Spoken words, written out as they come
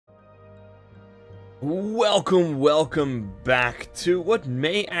Welcome back to what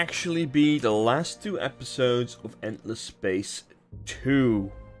may actually be the last two episodes of Endless Space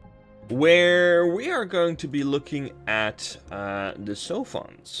 2, where we are going to be looking at the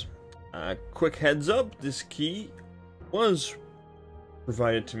Sophons. Quick heads up, this key was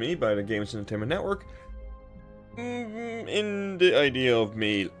provided to me by the Games Entertainment Network in the idea of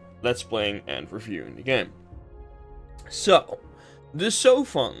me let's playing and reviewing the game. So, the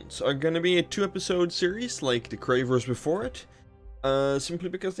Sophons are going to be a 2-episode series like the Cravers before it, simply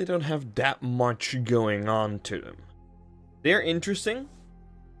because they don't have that much going on to them. They're interesting,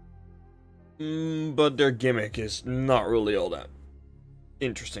 but their gimmick is not really all that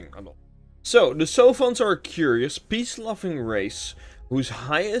interesting at all. So, the Sophons are a curious, peace-loving race whose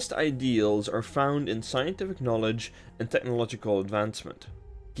highest ideals are found in scientific knowledge and technological advancement.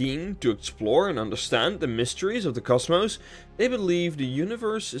 Keen to explore and understand the mysteries of the cosmos, they believe the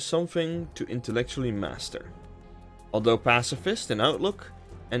universe is something to intellectually master. Although pacifist in outlook,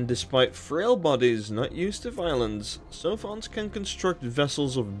 and despite frail bodies not used to violence, Sophons can construct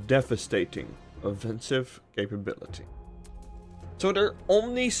vessels of devastating, offensive capability. So they're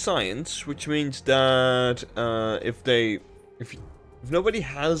omniscience, which means that if nobody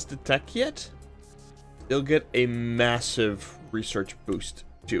has the tech yet, they'll get a massive research boost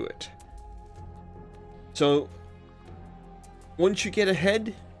to it. So once you get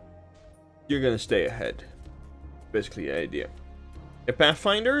ahead, you're gonna stay ahead. Basically the idea. The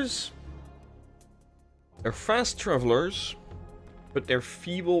Pathfinders, they're fast travelers, but they're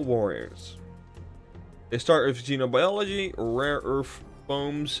feeble warriors. They start with xenobiology, rare earth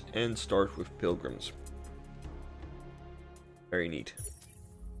bombs, and start with pilgrims. Very neat.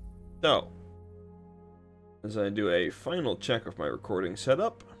 So, as I do a final check of my recording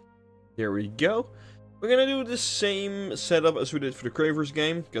setup, here we go. We're gonna do the same setup as we did for the Cravers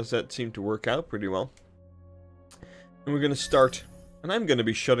game, because that seemed to work out pretty well. And we're gonna start, and I'm gonna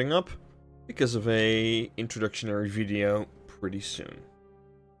be shutting up because of a introductory video pretty soon.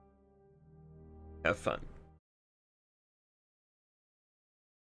 Have fun.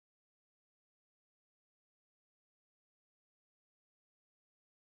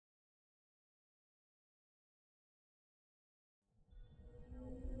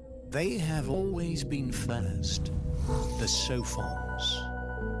 They have always been first, the Sophons.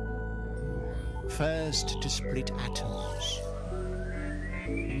 First to split atoms,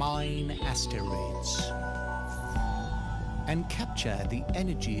 mine asteroids, and capture the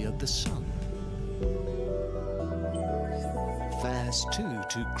energy of the sun. First too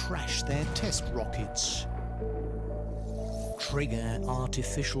to crash their test rockets, trigger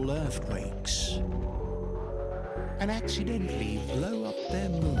artificial earthquakes, and accidentally blow up their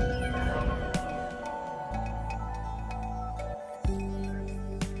moon.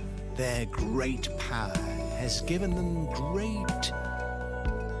 Their great power has given them great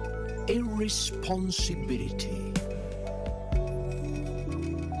irresponsibility.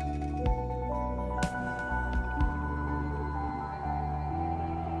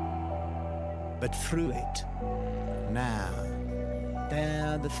 But through it, now,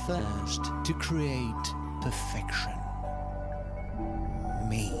 they're the first to create perfection.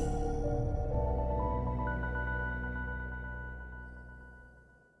 Me.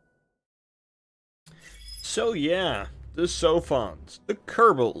 So yeah, the Sophons, the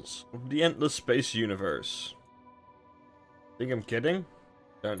Kerbals of the Endless Space universe. Think I'm kidding?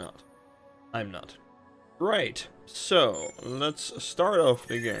 They're not. I'm not. Right, so let's start off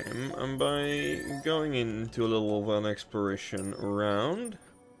the game by going into a little of an exploration round.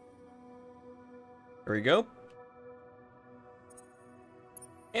 There we go.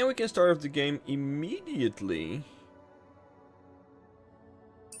 And we can start off the game immediately.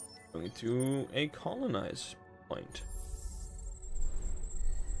 Going to a colonize point.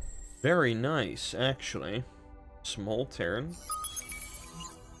 Very nice, actually. Small Terran.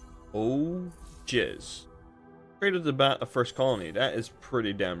 Oh, jizz. Straight at the bat, a first colony. That is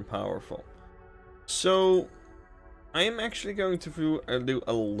pretty damn powerful. So, I am actually going to do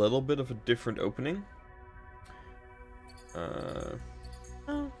a little bit of a different opening.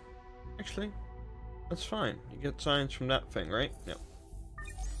 Oh, actually, that's fine. You get science from that thing, right? No.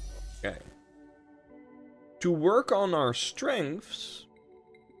 Okay. To work on our strengths,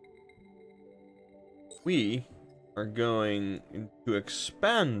 we are going to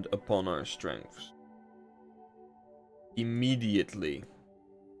expand upon our strengths immediately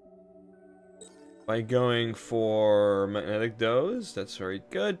by going for magnetic dose. That's very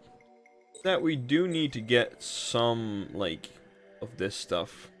good. That we do need to get some, like, of this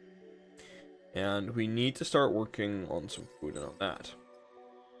stuff. And we need to start working on some food and all that.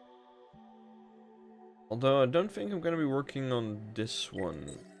 Although I don't think I'm going to be working on this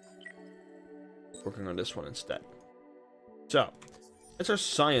one. Working on this one instead. So, that's our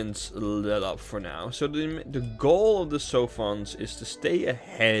science lit up for now. So the goal of the Sophons is to stay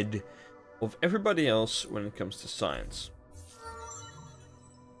ahead of everybody else when it comes to science.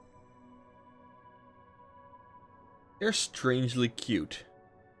 They're strangely cute.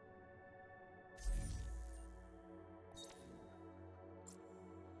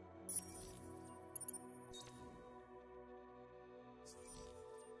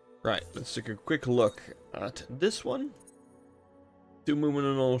 Right, let's take a quick look at this one. 2 movement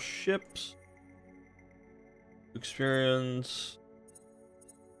on all ships. Experience.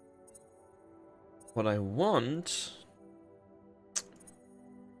 What I want.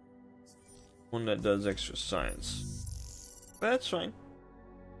 One that does extra science. That's fine.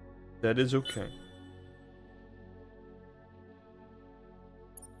 That is okay.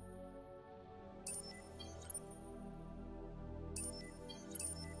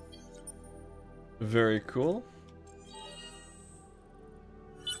 Very cool.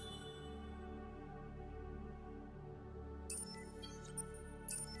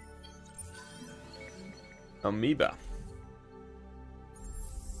 Amoeba.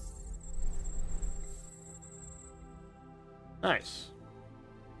 Nice.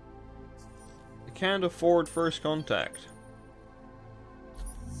 I can't afford first contact.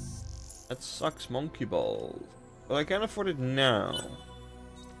 That sucks, monkey balls. But I can afford it now.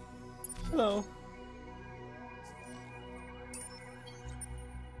 Hello.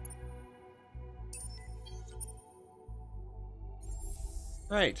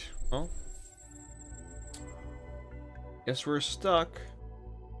 Right, well. Guess we're stuck.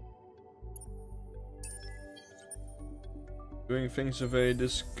 Doing things of a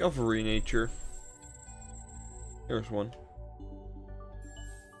discovery nature. Here's one.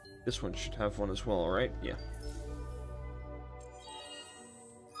 This one should have one as well, right? Yeah.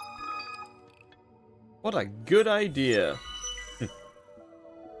 What a good idea.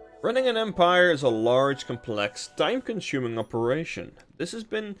 Running an empire is a large, complex, time-consuming operation. This has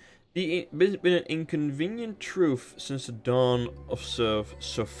been an inconvenient truth since the dawn of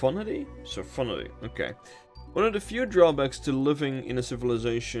Sophonity? Sophonity, okay. One of the few drawbacks to living in a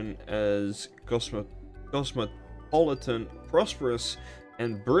civilization as cosmopolitan, prosperous,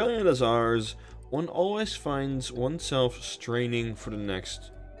 and brilliant as ours, one always finds oneself straining for the next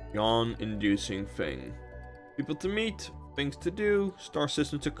yawn-inducing thing. People to meet, things to do, star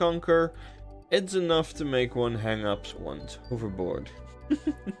system to conquer. It's enough to make one hang up one's hoverboard.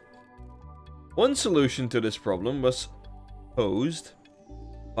 One solution to this problem was posed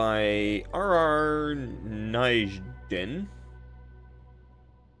by R.R. Nijden.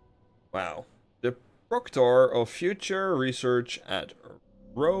 Wow. The Proctor of Future Research at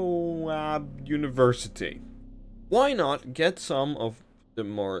Roab University. Why not get some of the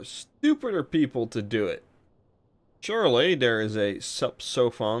more stupider people to do it? Surely there is a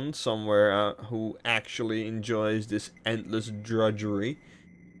sub-Sophon somewhere who actually enjoys this endless drudgery.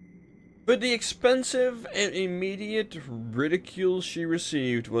 But the expensive and immediate ridicule she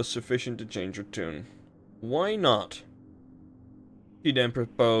received was sufficient to change her tune. Why not? She then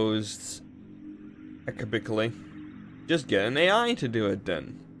proposed acabically, just get an AI to do it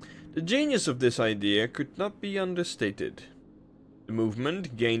then. The genius of this idea could not be understated. The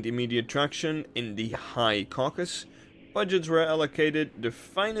movement gained immediate traction in the High Caucasus. Budgets were allocated, the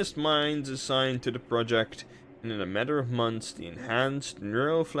finest minds assigned to the project, and in a matter of months, the Enhanced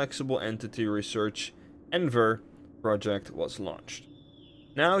Neuroflexible Entity Research ENVER project was launched.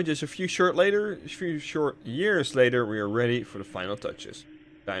 Now, just a few short years later, we are ready for the final touches.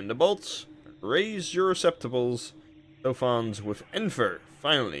 Time the bolts, raise your receptacles. Sophons with ENVER.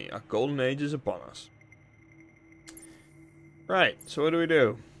 Finally, a golden age is upon us. Right, so what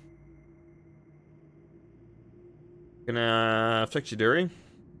do? Gonna Flexidury.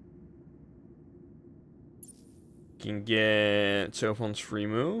 Can get Sophon's free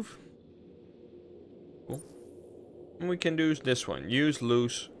move. Cool. And we can do this one. Use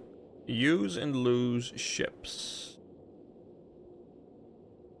and lose ships.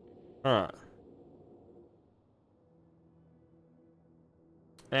 Huh.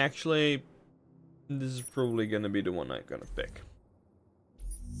 Actually, this is probably gonna be the one I'm gonna pick.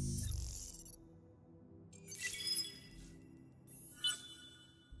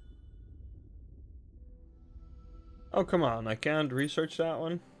 Oh, come on, I can't research that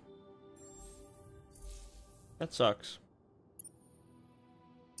one? That sucks.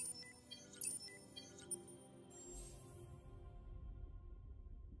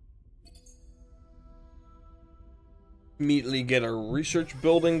 Immediately get our research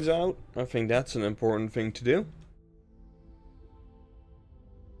buildings out. I think that's an important thing to do.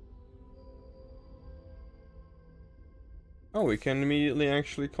 Oh, we can immediately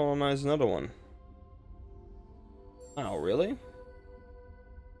actually colonize another one. Oh, really?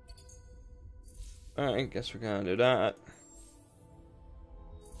 Alright, guess we're gonna do that.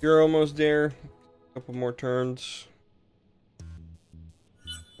 You're almost there. A couple more turns.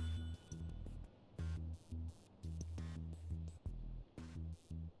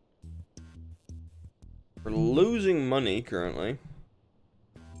 We're losing money currently,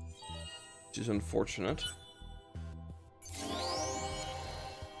 which is unfortunate.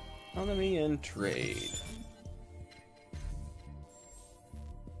 Economy and trade.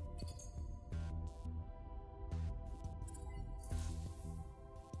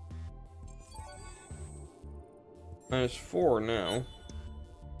 -4 now.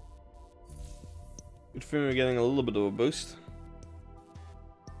 Good thing we're getting a little bit of a boost.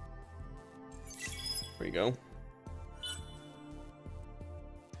 There we go.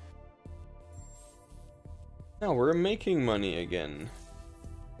 Now we're making money again.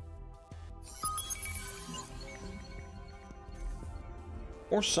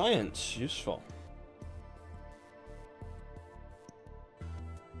 More science, useful.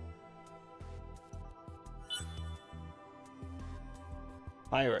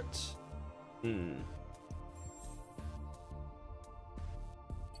 Pirates.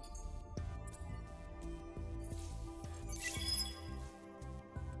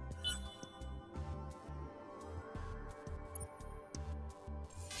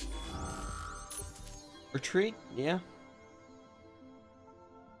 Retreat? Yeah.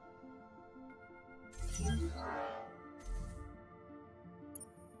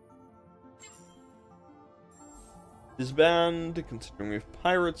 Disband, considering we have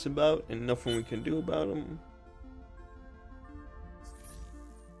pirates about and nothing we can do about them.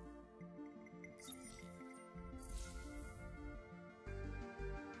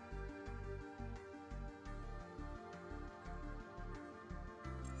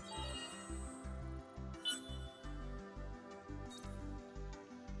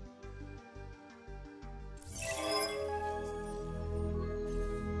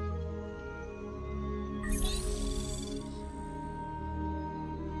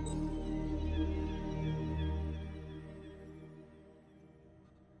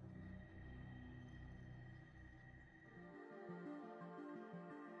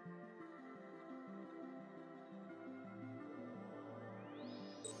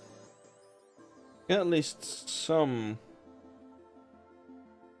 At least some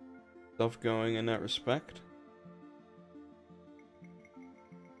stuff going in that respect.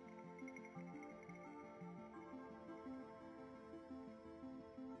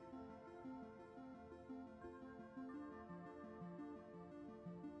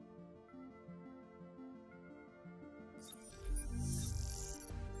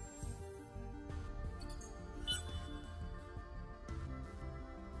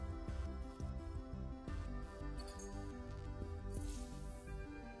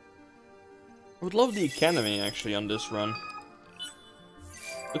 I would love the academy actually on this run.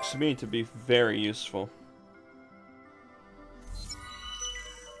 Looks to me to be very useful.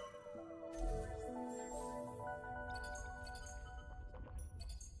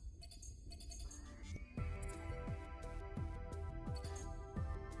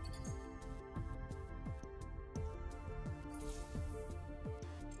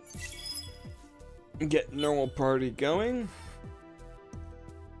 Get normal party going.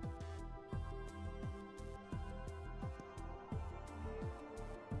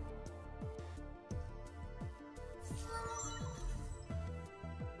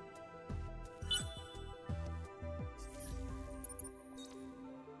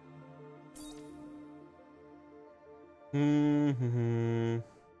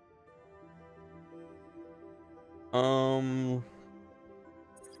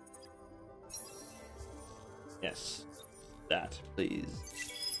 Yes. That, please.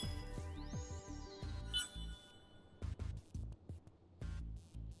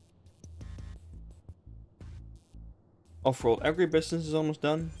 Off-road agribusiness is almost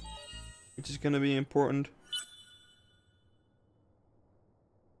done, which is gonna be important.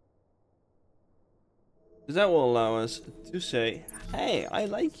 Because that will allow us to say, hey, I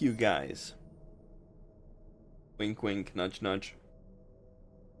like you guys. Wink wink, nudge nudge.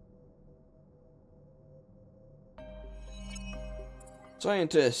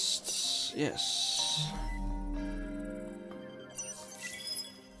 Scientists, yes.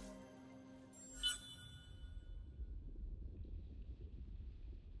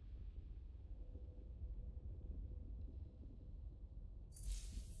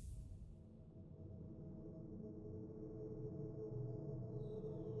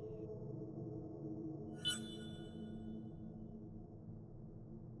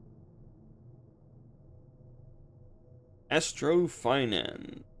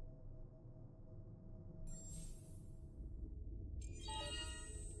 Astrofinance.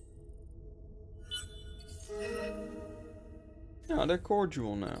 Oh, they're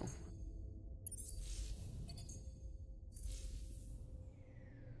cordial now.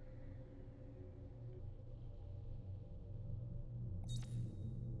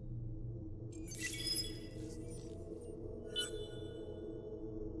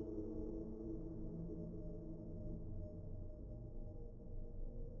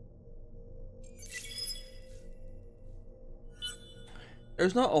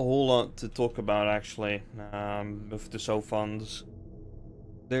 There's not a whole lot to talk about actually, with the Sophons.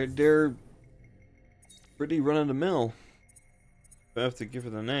 They're pretty run of the mill. If I have to give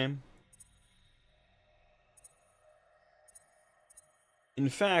it a name. In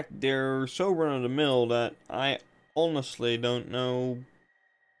fact, they're so run of the mill that I honestly don't know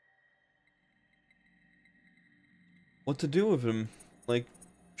what to do with them. Like,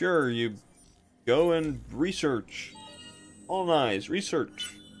 sure, you go and research. Colonize,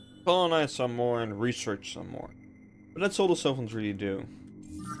 research. Colonize some more and research some more. But that's all the Sophons really do.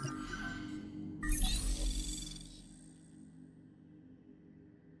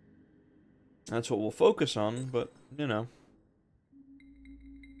 That's what we'll focus on, but, you know.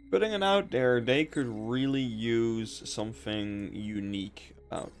 Putting it out there, they could really use something unique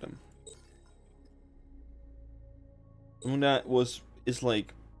about them. Something that is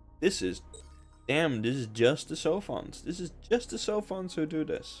like, damn, this is just the Sophons. This is just the Sophons who do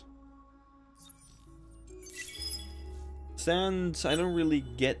this. Sands, I don't really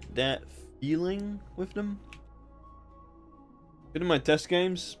get that feeling with them. In my test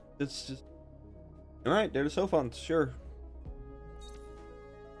games, it's just... Alright, they're the Sophons, sure.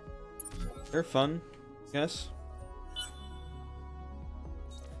 They're fun, I guess.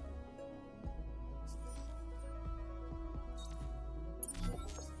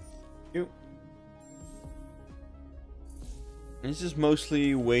 It's just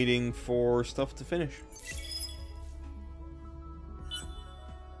mostly waiting for stuff to finish.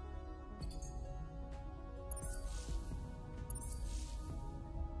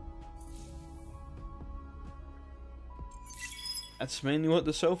 That's mainly what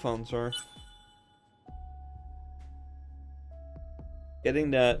the Sophons are. Getting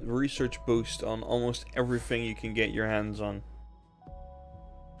that research boost on almost everything you can get your hands on.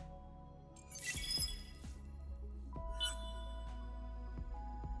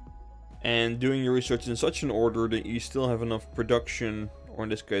 And doing your research in such an order that you still have enough production, or in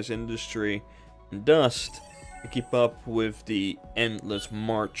this case industry, and dust, to keep up with the endless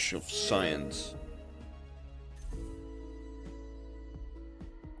march of science.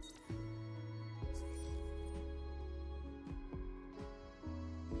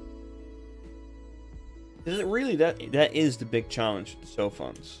 Is it really that is the big challenge with the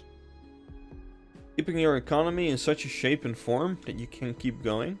Sophons? Keeping your economy in such a shape and form that you can keep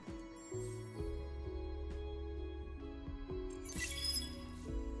going?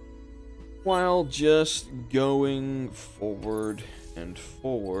 While just going forward and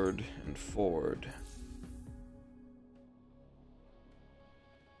forward and forward.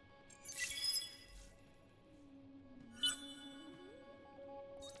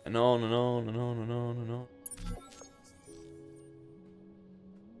 And on and on and on and on and on.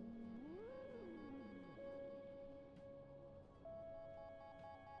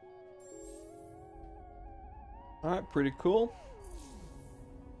 Alright, pretty cool.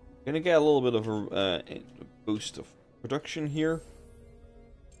 Gonna get a little bit of a boost of production here.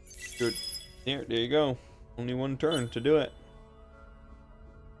 Good. There you go. Only one turn to do it.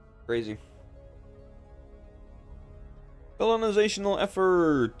 Crazy. Colonizational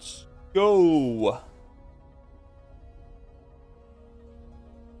efforts. Go.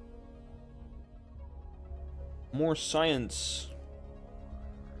 More science.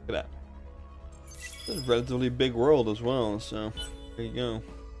 Look at that. This is a relatively big world as well, so there you go.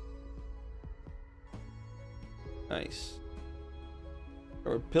 Nice.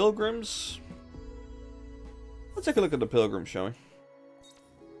 Or pilgrims. Let's take a look at the pilgrims, shall we?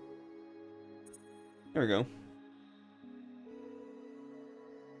 There we go.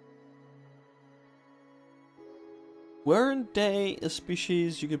 Weren't they a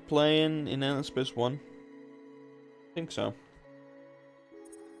species you could play in Endless Space 1? I think so.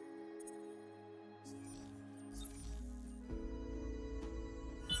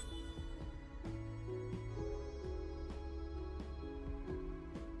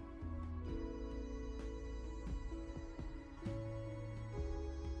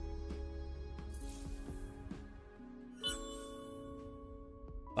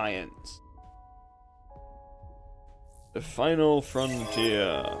 Science. The The final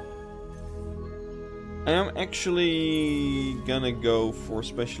frontier. I am actually gonna go for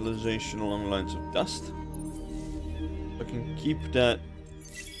specialization along the lines of dust. I can keep that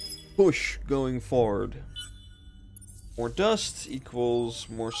push going forward. More dust equals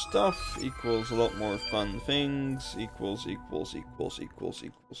more stuff, equals a lot more fun things, equals.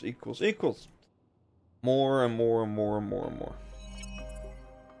 More and more and more and more and more.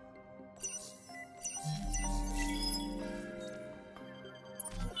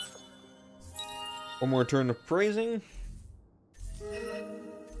 One more turn of praising.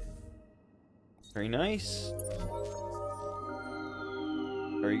 Very nice.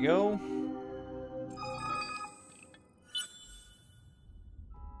 There you go.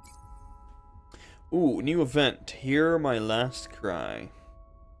 Ooh, new event. Hear my last cry.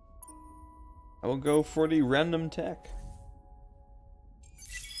 I will go for the random tech.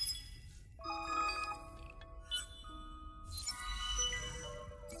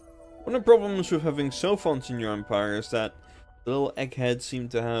 One of the problems with having Sophons in your empire is that the little eggheads seem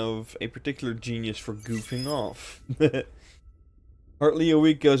to have a particular genius for goofing off. Hardly a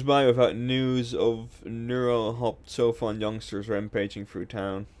week goes by without news of neuro-hopped Sophon youngsters rampaging through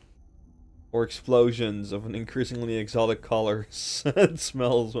town. Or explosions of an increasingly exotic colors and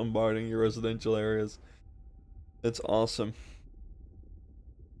smells bombarding your residential areas. That's awesome.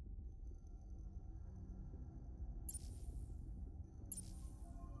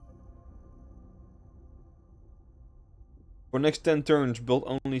 For next 10 turns, build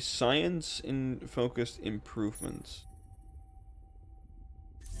only science in focused improvements.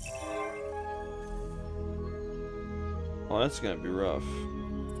 Oh, that's gonna be rough.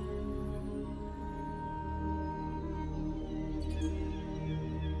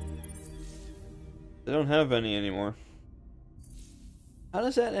 They don't have any anymore. How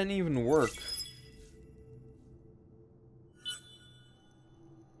does that any even work?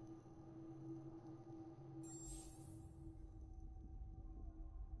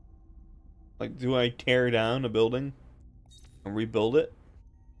 Like, do I tear down a building and rebuild it?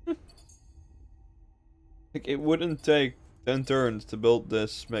 Like, it wouldn't take 10 turns to build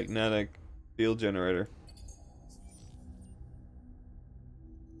this magnetic field generator.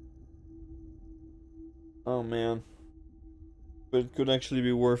 Oh man. But it could actually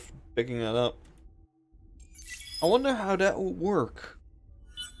be worth picking that up. I wonder how that would work.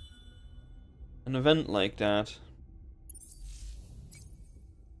 An event like that.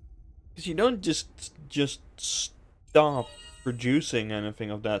 Because you don't just stop producing anything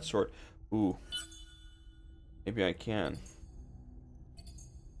of that sort. Ooh. Maybe I can.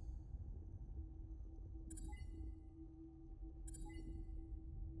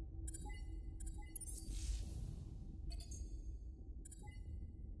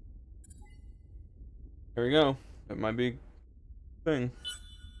 There we go. That might be a thing.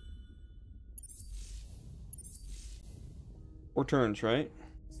 4 turns, right?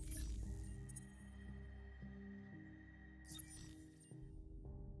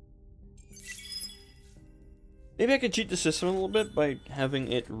 Maybe I could cheat the system a little bit by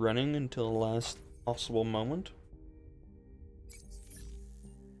having it running until the last possible moment.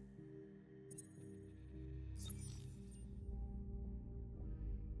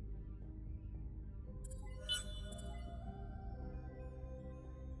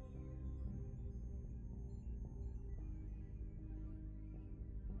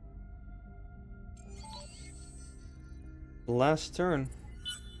 Last turn.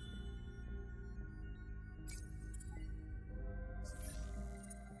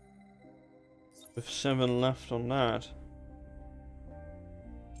 With 7 left on that.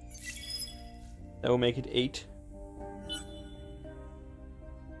 That will make it 8.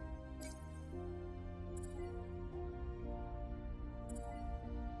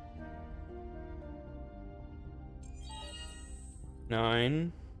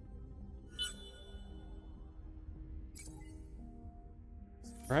 Nine.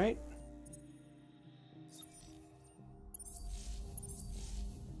 Right?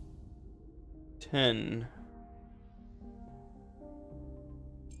 Ten.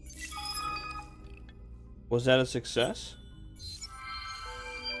 Was that a success?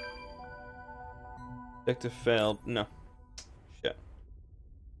 Objective failed. No. Shit.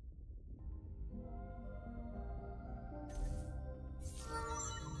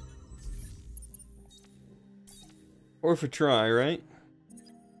 Worth a try, right?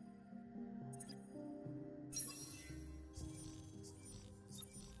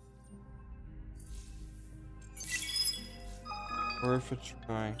 Worth a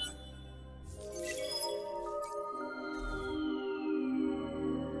try.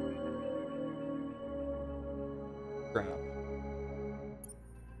 Crap.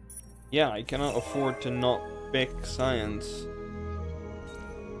 Yeah, I cannot afford to not pick science.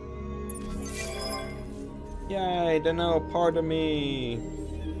 Yay, they know part of me.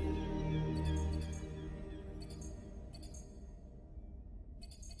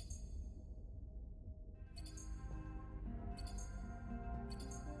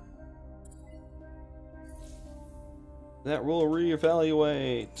 That will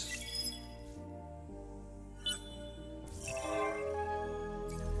reevaluate.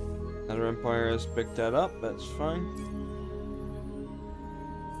 Another empire has picked that up, that's fine.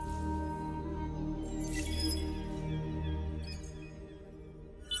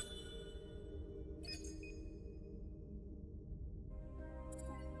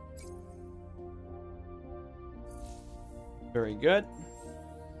 Very good.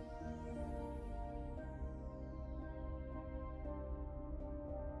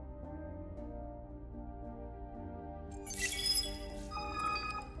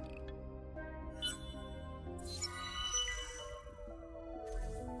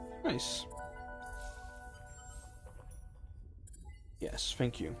 Nice. Yes,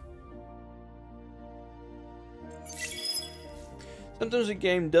 thank you. Sometimes a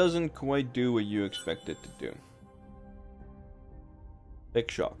game doesn't quite do what you expect it to do.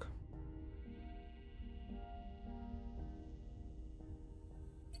 Big shock.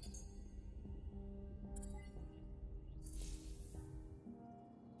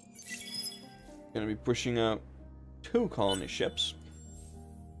 Gonna be pushing out 2 colony ships.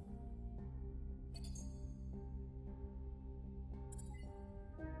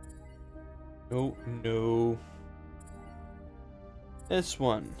 Oh, no. This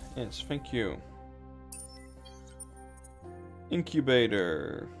one. Yes, thank you.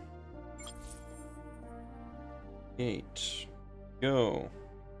 Incubator. Gate. Go.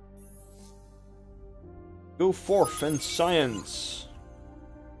 Go forth and science.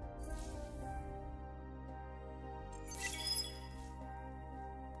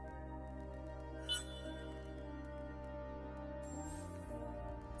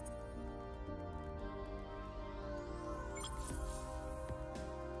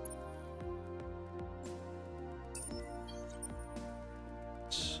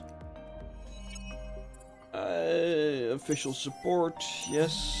 Official support,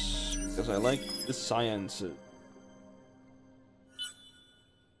 yes, because I like the science.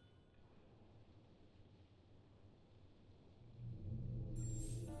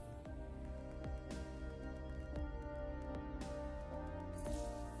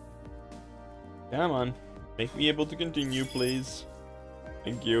 Come on, make me able to continue, please.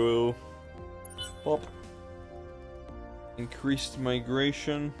 Thank you. Pop. Increased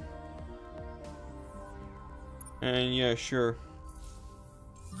migration. And yeah, sure.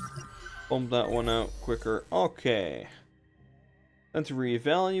 Bump that one out quicker. Okay. Then to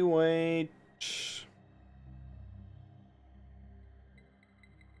reevaluate.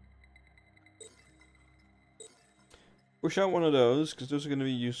 Push out one of those, because those are going to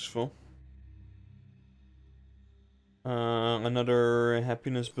be useful. Another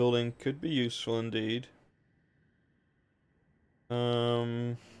happiness building could be useful indeed.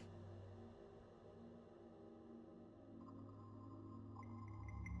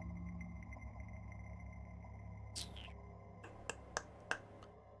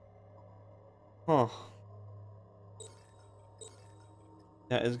 Huh.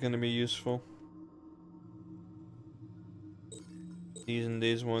 That is going to be useful. These and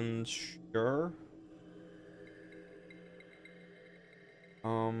these ones, sure.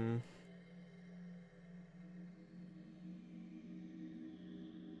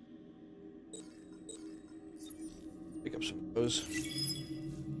 Pick up some of those.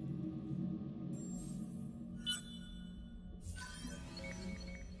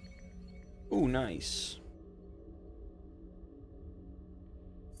 Ooh, nice.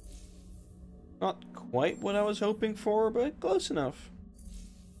 Not quite what I was hoping for, but close enough.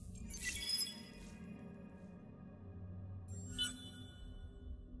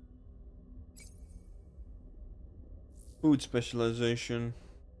 Food specialization.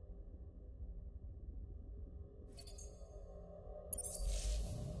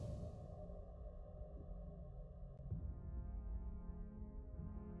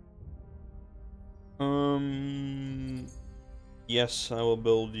 Yes, I will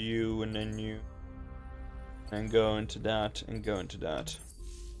build you and then you. And go into that and go into that.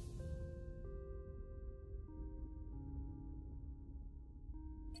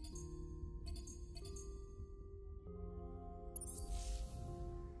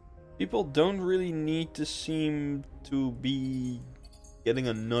 People don't really need to seem to be getting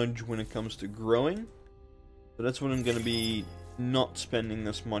a nudge when it comes to growing. So that's what I'm going to be not spending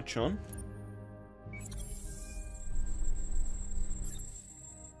this much on.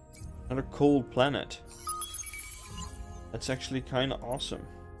 Another cold planet. That's actually kind of awesome.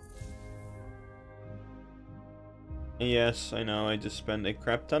 Yes, I know, I just spent a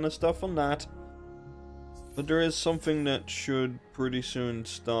crap ton of stuff on that. But there is something that should pretty soon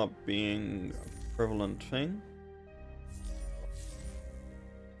stop being a prevalent thing.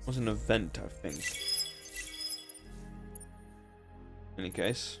 It was an event, I think. In any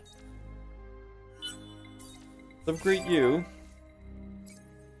case. Let's upgrade you.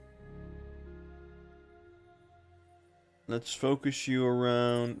 Let's focus you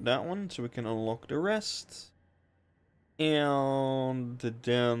around that one so we can unlock the rest. And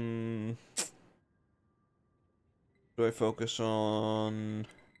then... do I focus on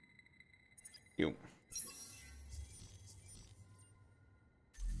you?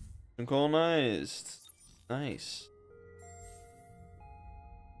 And colonized. Nice.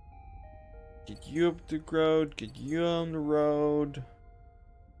 Get you up the road, get you on the road.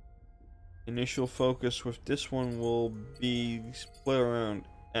 Initial focus with this one will be split around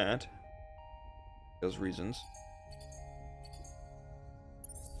at those reasons.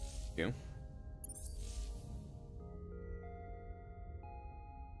 You.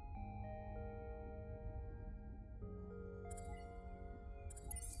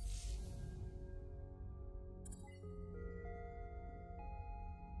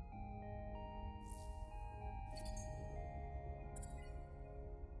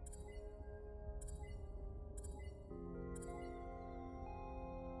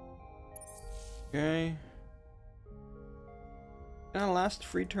 Okay. Gonna last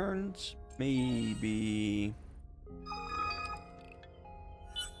 3 turns? Maybe.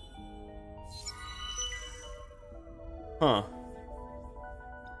 Huh.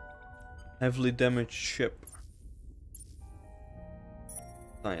 Heavily damaged ship.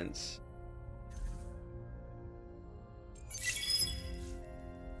 Science.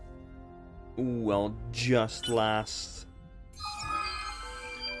 Ooh, I'll just last.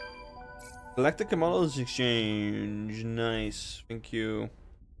 Galactic Commodities Exchange. Nice. Thank you.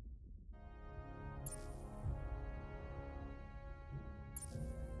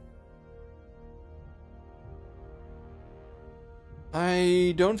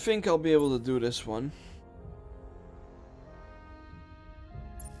 I don't think I'll be able to do this one.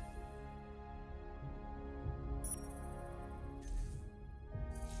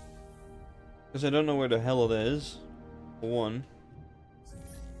 Because I don't know where the hell it is. For one.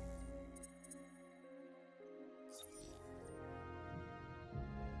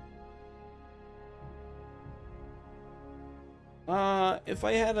 If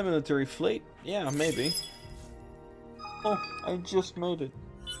I had a military fleet, yeah, maybe. Oh, I just made it.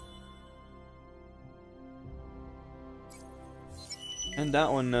 And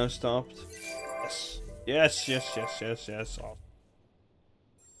that one now stopped. Yes. Yes, yes, yes, yes, yes.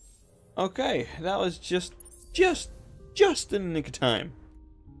 Okay, that was just in the nick of time.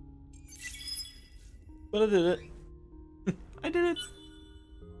 But I did it. I did it.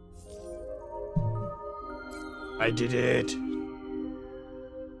 I did it.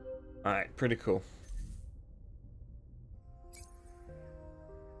 Alright, pretty cool.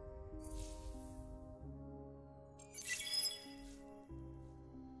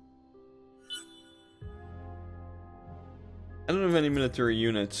 I don't have any military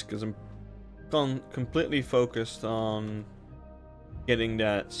units because I'm completely focused on getting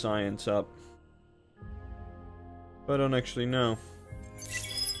that science up. But I don't actually know.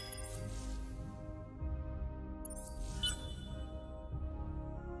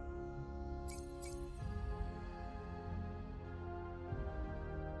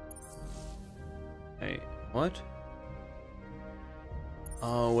 Hey, what?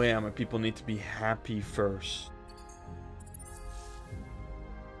 Oh, wait, my people need to be happy first.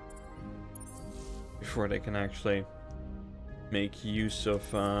 Before they can actually make use of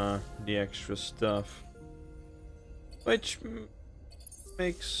the extra stuff. Which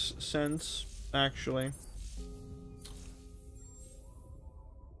makes sense, actually.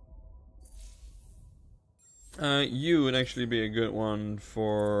 You would actually be a good one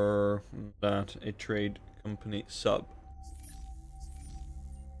for that, a trade company sub.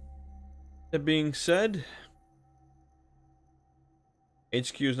 That being said,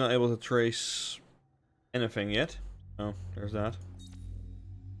 HQ is not able to trace anything yet. Oh, there's that.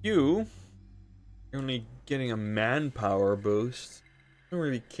 You're only getting a manpower boost. I don't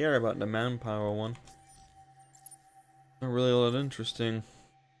really care about the manpower one. Not really all that interesting.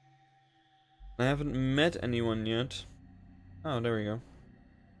 I haven't met anyone yet. Oh, there we go.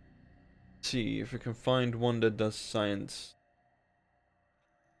 Let's see if we can find one that does science.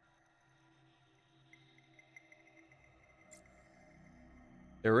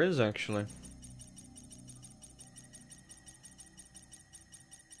 There is actually.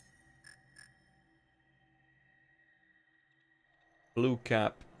 Blue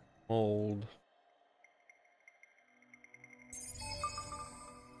cap. Mold.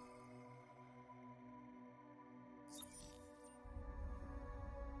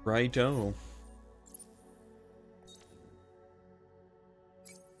 Righto.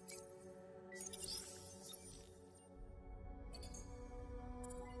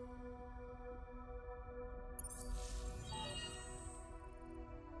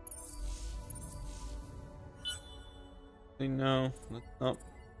 No, let's not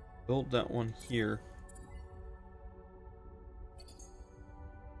build that one here.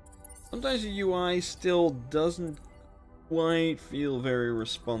 Sometimes the UI still doesn't quite feel very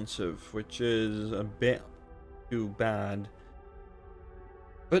responsive, which is a bit too bad.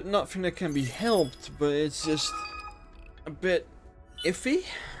 But nothing that can be helped, but it's just a bit iffy.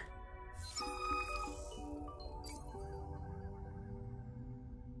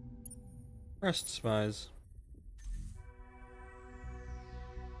 Rest spies.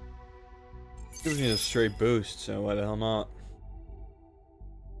 Gives me a straight boost, so why the hell not?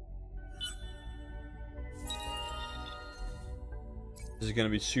 This is gonna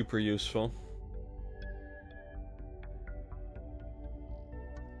be super useful.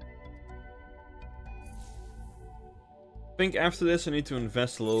 I think after this I need to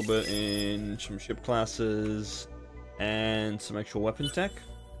invest a little bit in some ship classes and some actual weapon tech.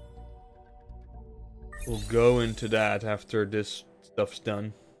 We'll go into that after this stuff's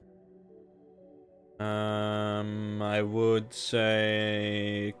done. I would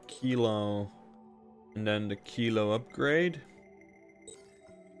say kilo, and then the kilo upgrade.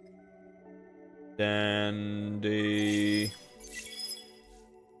 Then the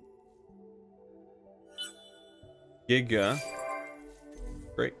Giga.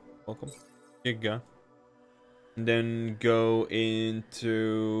 Great, welcome. Giga. And then go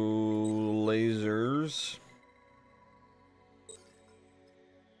into lasers.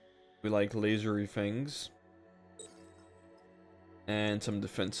 We like lasery things. And some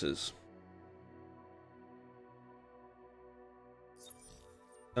defenses.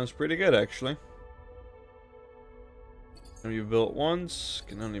 Sounds pretty good, actually. Can be built once.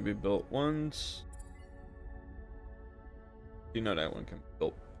 Can only be built once. You know that one can be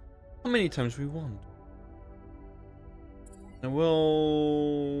built how many times we want. And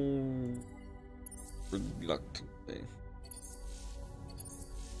we'll reluctantly.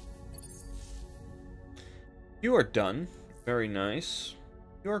 You are done. Very nice.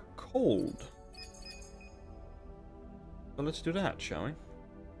 You are cold. So let's do that, shall we?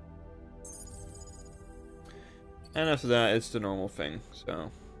 And after that, it's the normal thing.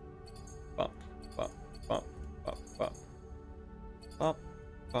 So, pop, pop, pop, pop, pop, pop,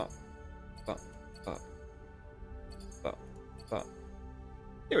 pop, pop, pop, pop, pop.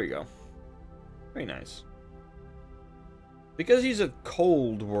 Here we go. Very nice. Because he's a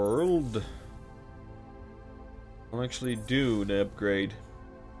cold world, I'll actually do the upgrade.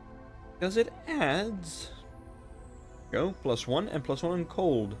 Because it adds... Go, +1 and +1 on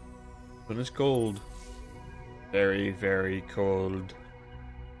cold. When it's cold. Very, very cold.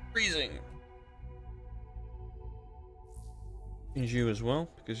 Freezing! Change you as well,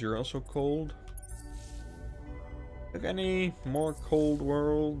 because you're also cold. Like any more cold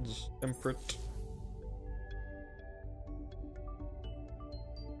worlds? Temperate.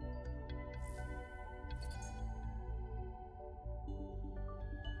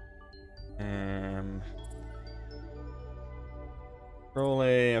 Roll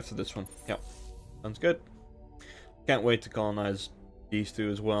A after this one. Yep. Sounds good. Can't wait to colonize these two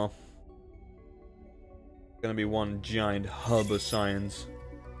as well. It's gonna be one giant hub of science.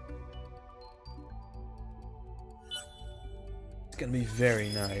 It's gonna be very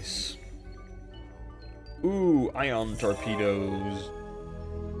nice. Ooh, ion torpedoes.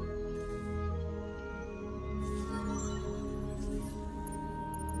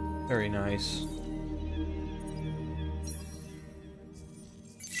 Very nice.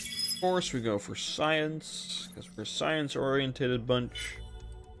 Of course, we go for science, because we're a science-oriented bunch.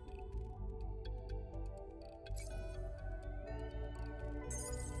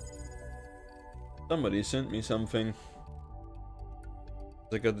 Somebody sent me something.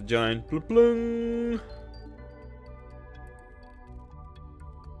 I got the giant plung.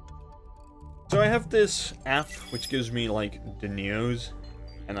 So I have this app which gives me like the news,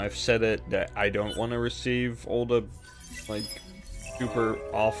 and I've set it that I don't want to receive all the like super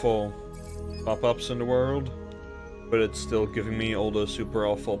awful pop-ups in the world, but it's still giving me all the super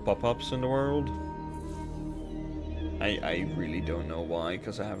awful pop-ups in the world. I really don't know why,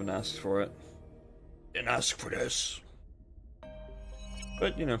 because I haven't asked for it. Didn't ask for this.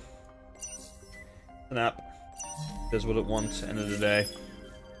 But, you know. An app. Does what it wants, end of the day.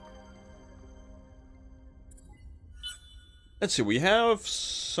 Let's see, we have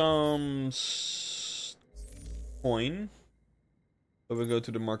some coin. So we go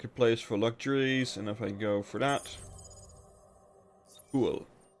to the marketplace for luxuries, and if I go for that, cool.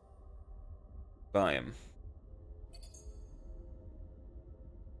 Buy him.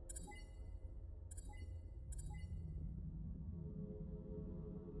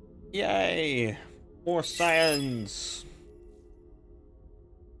 Yay! More science!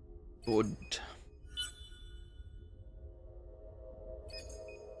 Good.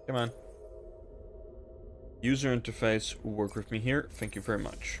 Come on. User interface, work with me here. Thank you very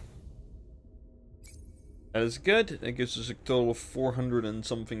much. That is good. That gives us a total of 400 and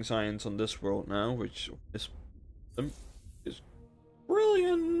something science on this world now, which is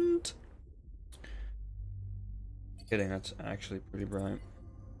brilliant. Kidding, that's actually pretty bright.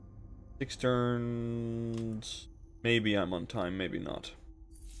 6 turns. Maybe I'm on time, maybe not.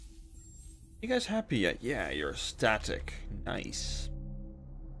 You guys happy yet? Yeah, you're static. Nice.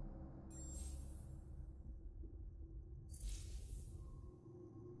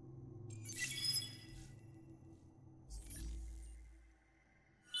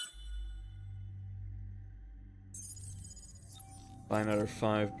 Buy another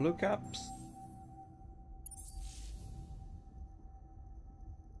 5 blue caps.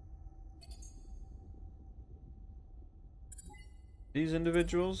 These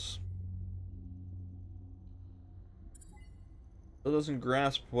individuals. Still doesn't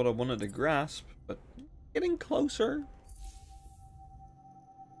grasp what I wanted to grasp, but getting closer.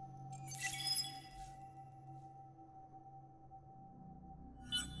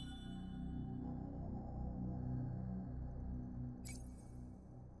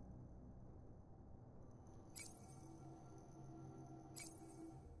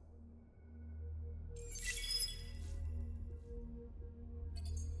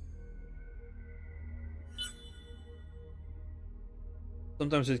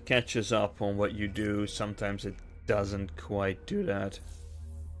 Sometimes it catches up on what you do, sometimes it doesn't quite do that.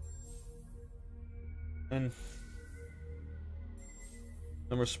 And in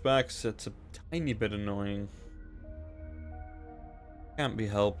some respects, it's a tiny bit annoying. Can't be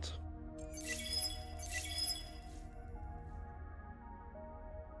helped.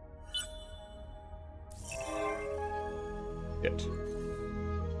 Shit.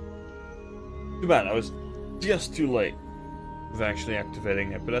 Too bad, I was just too late with actually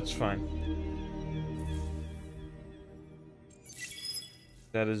activating it, but that's fine.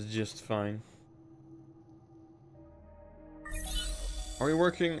 That is just fine. Are we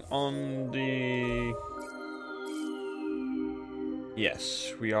working on the...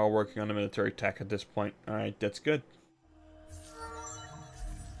 Yes, we are working on the military tech at this point. Alright, that's good.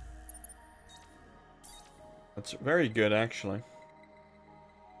 That's very good, actually.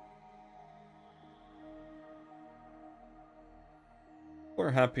 We're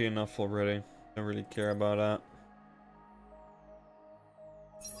happy enough already. Don't really care about that.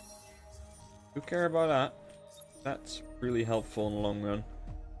 Do care about that. That's really helpful in the long run.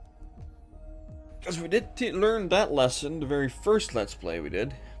 Because we did learn that lesson the very first Let's Play we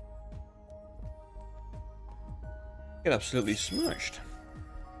did. Get absolutely smushed.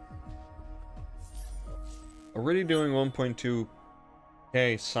 Already doing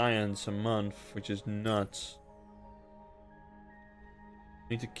 1.2k science a month, which is nuts.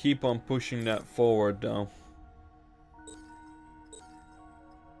 Need to keep on pushing that forward though.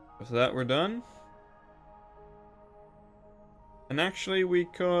 With that we're done. And actually we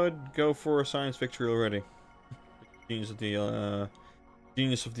could go for a science victory already. Genius of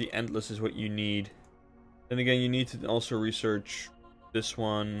the Endless is what you need. Then again, you need to also research this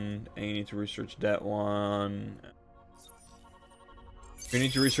one, and you need to research that one. You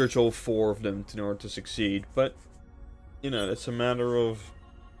need to research all 4 of them in order to succeed, but you know, it's a matter of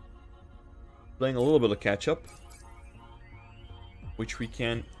playing a little bit of catch up, which we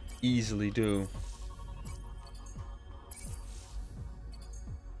can easily do.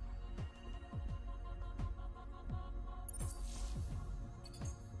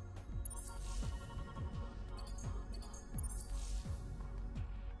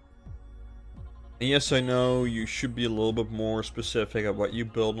 And yes, I know you should be a little bit more specific at what you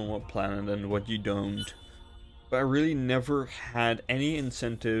build on what planet and what you don't. But I really never had any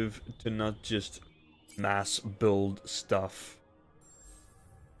incentive to not just mass build stuff.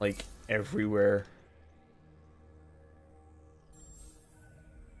 Like, everywhere.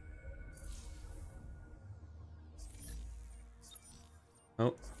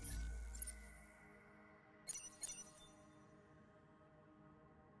 Oh.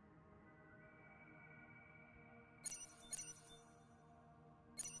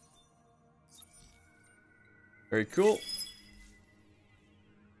 Very cool.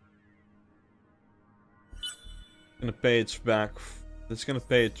 Gonna pay its back. It's gonna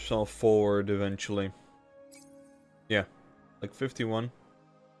pay itself forward eventually. Yeah, like 51.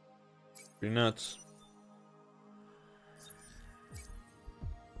 Pretty nuts.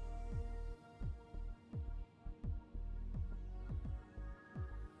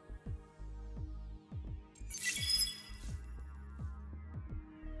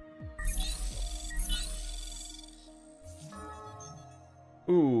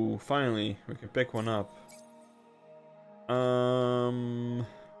 Ooh, finally, we can pick one up.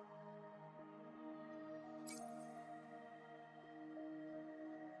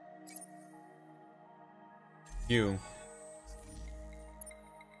 You.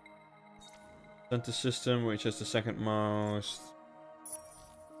 Center system, which is the second most.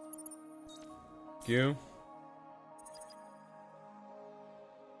 You.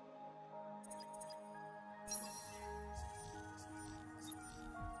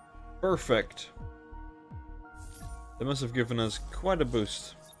 Perfect. They must have given us quite a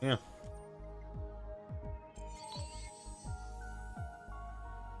boost. Yeah.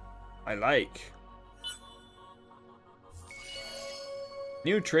 I like.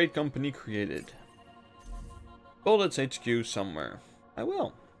 New trade company created. Build its HQ somewhere. I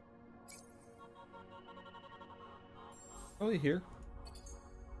will. Probably here.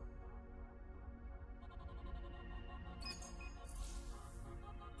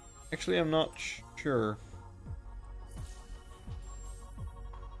 Actually, I'm not sure.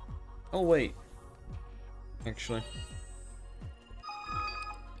 Oh, wait. Actually.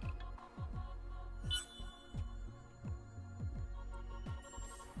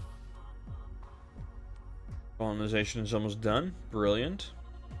 Colonization is almost done. Brilliant.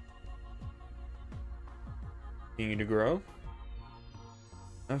 Continue to grow.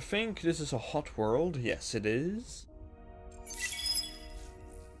 I think this is a hot world. Yes, it is.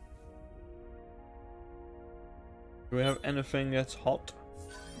 Do we have anything that's hot?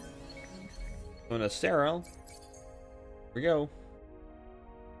 Oh, that's sterile. Here we go.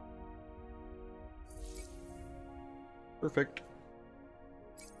 Perfect.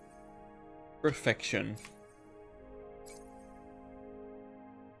 Perfection.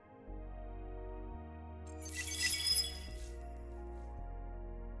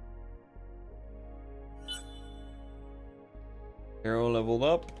 Hero leveled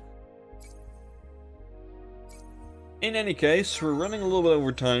up. In any case, we're running a little bit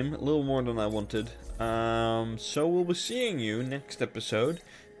over time, a little more than I wanted. So we'll be seeing you next episode.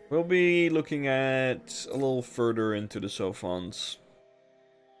 We'll be looking at a little further into the Sophons.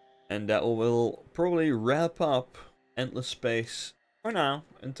 And that will probably wrap up Endless Space for now,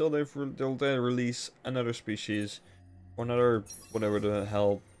 until they release another species, or another whatever the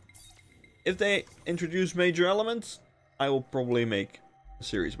hell. If they introduce major elements, I will probably make a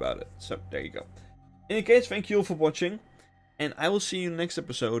series about it. So there you go. In any case, thank you all for watching, and I will see you in the next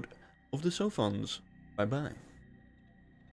episode of the Sophons. Bye bye.